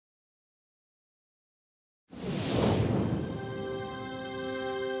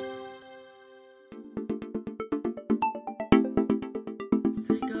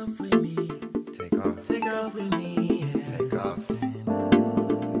Take off with me. Take off. Take off with me. Yeah. Take off.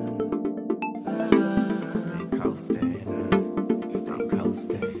 Stay coasting. Stay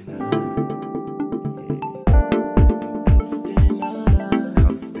coasting.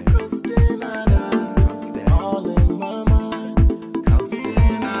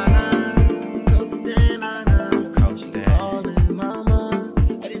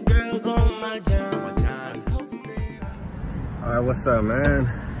 What's up, man?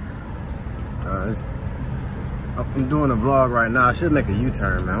 I'm doing a vlog right now. I should make a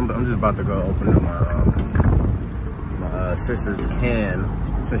U-turn, man. I'm just about to go open up my sister's can,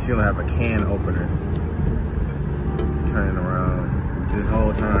 since she don't have a can opener. Turning around this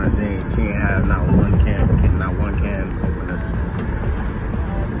whole time, she ain't have not one can opener.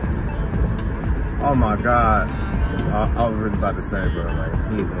 Oh my God! I was really about to say, bro, like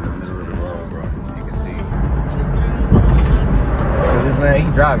he's in the middle of the road, bro. You can see. This man,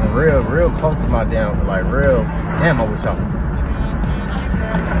 he driving real close to my damn, like real. Damn, I wish I was.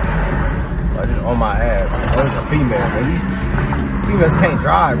 Like just on my ass. Oh, it's a female, man. These females can't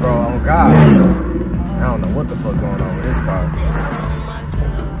drive, bro. Oh God. I don't know what the fuck going on with this car.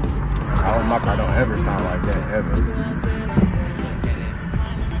 I hope my car don't ever sound like that, ever.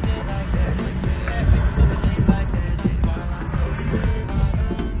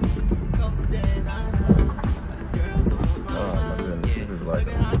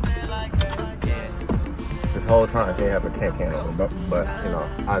 Whole time she ain't have a can on, but you know,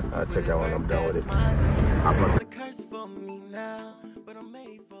 I'll check out when I'm done with it.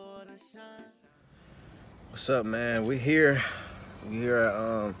 What's up, man? We here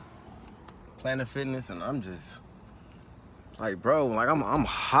at Planet Fitness, and I'm just like, bro, like I'm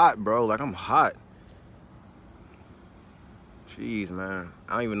hot, bro. Like I'm hot. Jeez, man.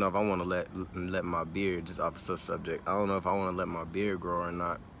 I don't even know if I want to let my beard, just off of subject. I don't know if I want to let my beard grow or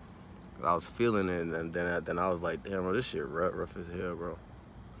not. I was feeling it, and then I was like, damn, bro, this shit rough as hell, bro.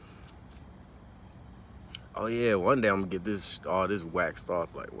 Oh yeah, one day I'm gonna get all this waxed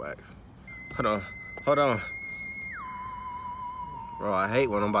off, like wax. Hold on. Bro, I hate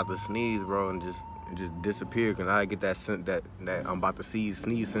when I'm about to sneeze, bro, and just disappear, cause I get that I'm about to sneeze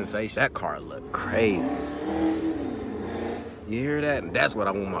sensation. That car look crazy. You hear that? And that's what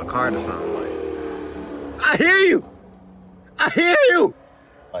I want my car to sound like. I hear you.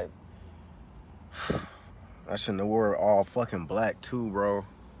 Like, I shouldn't have wore all fucking black too, bro.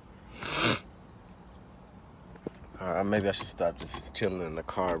 Alright, maybe I should stop just chilling in the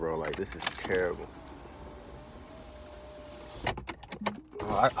car, bro. Like, this is terrible.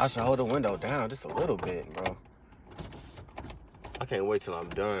 Oh, I should hold the window down just a little bit, bro. I can't wait till I'm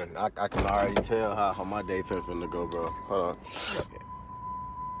done. I can already tell how my day finna go, bro. Hold on.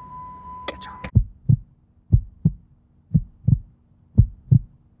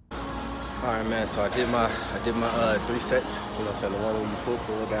 All right, man. So I did my 3 sets. You know what I'm saying? The one where you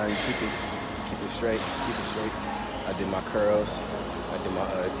pull it down, you keep it straight. I did my curls. I did my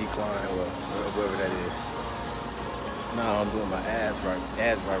decline, or whatever that is. Now I'm doing my abs right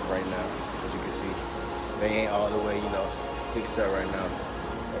now. As you can see, they ain't all the way, you know, fixed up right now.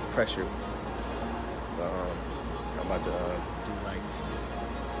 Pressure. I'm about to do like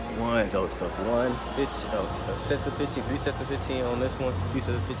sets of 15, 3 sets of 15 on this one, 3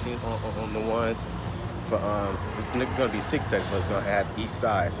 sets of 15 on the ones. For it's gonna be 6 sets, but it's gonna have each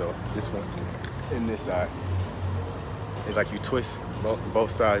side. So this one and this side. It's like you twist both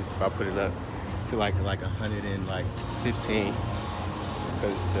sides. If I put it up to like 115,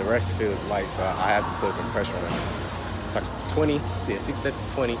 because the rest feels light, so I have to put some pressure on it. Like 20, yeah, 6 sets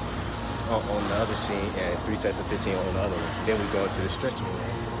of 20 on the other machine, and 3 sets of 15 on the other one. Then we go into the stretching.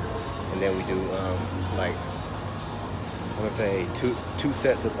 And then we do like, I'm gonna say two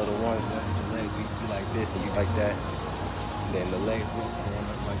sets of the ones with your legs. You like this and you like that. And then the legs go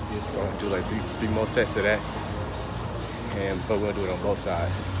like this. Gonna do like three more sets of that. But we're gonna do it on both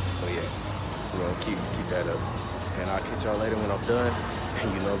sides. So yeah, we're gonna keep that up. And I'll catch y'all later when I'm done.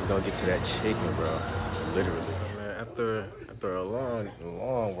 And you know we're gonna get to that chicken, bro. Literally. Man, after a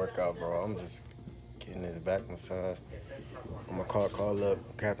long workout, bro, I'm just getting this back massage. I'm gonna call up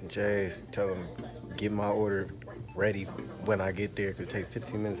Captain Jay's, tell him get my order ready when I get there, because it takes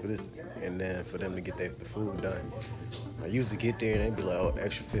 15 minutes for this, and then for them to get the food done. I used to get there and they'd be like, oh,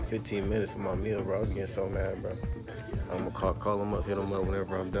 extra 15 minutes for my meal, bro. I was getting so mad, bro. I'm gonna call them up, hit them up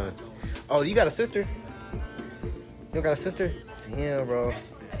whenever I'm done. Oh, you got a sister? You don't got a sister? Damn, bro.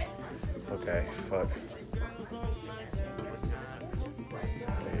 Okay, fuck.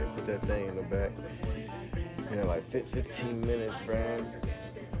 Yeah, put that thing in the back. Yeah, like 15 minutes, man.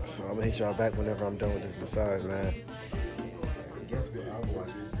 So I'm gonna hit y'all back whenever I'm done with this massage, man. Guess what? I'll watch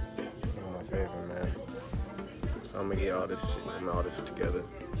So I'm gonna get all this shit and all this together.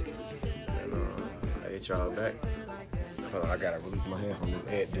 And I hit y'all back. Hold on, I gotta release my hand from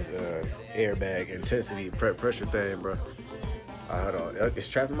this airbag intensity pressure thing, bro. Hold on, it's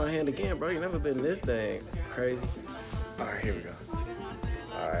trapping my hand again, bro. You never been this thing crazy. All right, here we go.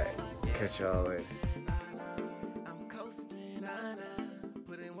 All right, catch y'all later.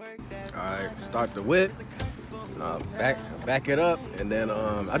 All right, start the whip. Back it up, and then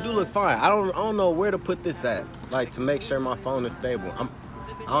I do look fine. I don't know where to put this at, like to make sure my phone is stable.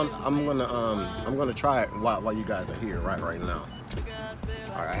 I'm gonna try it while you guys are here right now.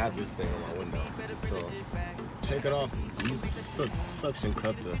 All right, I have this thing on my window, so take it off. Use the suction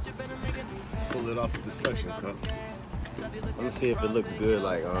cup to pull it off with the suction cup. Let me see if it looks good,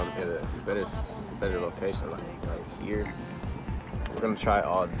 like at a better location, like right here. We're gonna try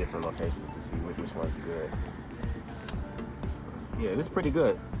all the different locations to see which one's good. Yeah, this is pretty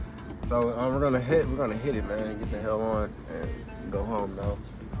good. So we're gonna hit it, man. Get the hell on and go home, though.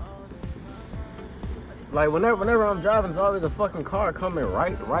 Like whenever I'm driving, there's always a fucking car coming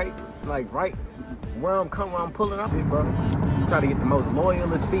right where I'm pulling up. Shit, bro. I'm trying to get the most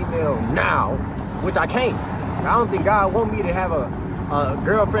loyalist female now, which I can't. I don't think God want me to have a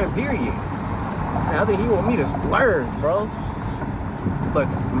girlfriend, period. Man, I think He want me to splurge, bro. But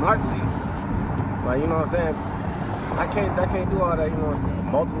smartly. Like, you know what I'm saying? I can't do all that, you know what I'm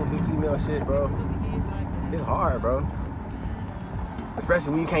saying? Multiple female shit, bro. It's hard, bro.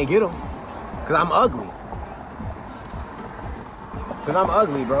 Especially when you can't get them. Cause I'm ugly.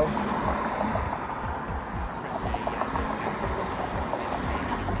 Bro.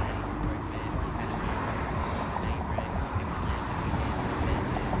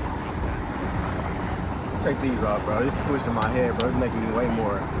 Take these off, bro. This is squishing my head, bro. It's making me way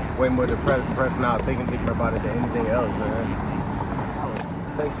more depressed now, thinking about it than anything else, man.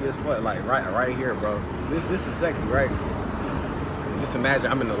 Sexy as fuck, like right here, bro. This is sexy, right? Just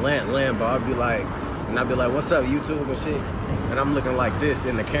imagine I'm in the Lambo. I'd be like, what's up, YouTube and shit? And I'm looking like this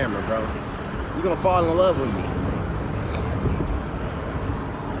in the camera, bro. You're gonna fall in love with me.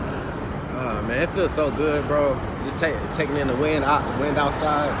 Oh man, it feels so good, bro. Just taking in the wind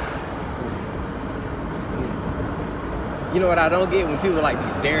outside. You know what I don't get? When people like be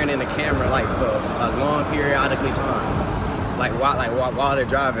staring in the camera like for a long periodically time. Like while they're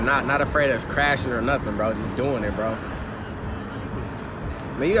driving, not afraid of crashing or nothing, bro. Just doing it, bro.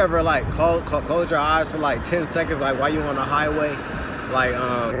 Man, you ever like close your eyes for like 10 seconds, like while you on the highway, like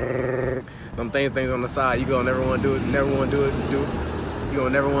them things on the side, you gonna never want to do it, never want to do it, you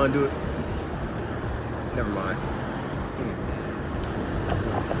gonna never want to do it. Never mind.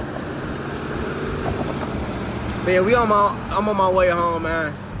 Man, I'm on my way home,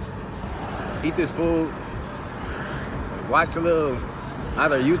 man. Eat this food. Watch a little,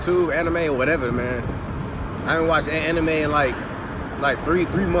 either YouTube, anime, or whatever, man. I haven't watched anime in like 3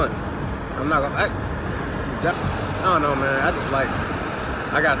 months. I'm not gonna, I don't know, man. I just like,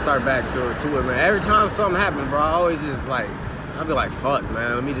 I gotta start back to it, man. Every time something happens, bro, I always just like, I be like, fuck,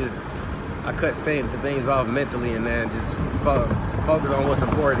 man. I cut things off mentally and then just focus on what's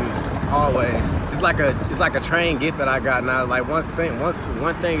important always. It's like a trained gift that I got now. Like once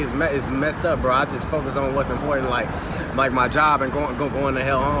one thing is messed up, bro, I just focus on what's important, like my job and going the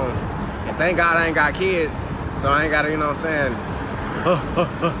hell home. And thank God I ain't got kids, so I ain't gotta, you know what I'm saying,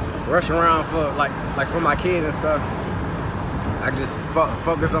 rush around for like for my kids and stuff. I just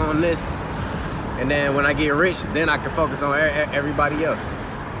focus on this, and then when I get rich, then I can focus on everybody else.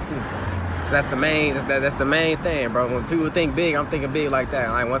 That's the main thing, bro. When people think big, I'm thinking big like that.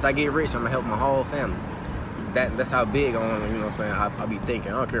 Like once I get rich, I'm gonna help my whole family. That's how big I am, you know what I'm saying? I be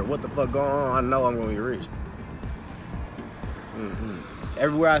thinking, I don't care what the fuck going on, I know I'm gonna be rich.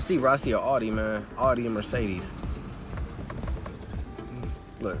 Everywhere I see, bro, I see an Audi, man. Audi and Mercedes.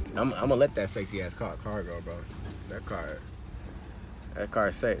 Look, I'm gonna let that sexy ass car go, bro. That car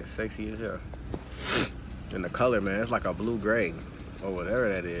is sexy as hell. And the color, man, it's like a blue gray or whatever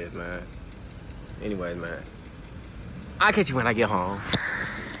that is, man. Anyways, man, I'll catch you when I get home.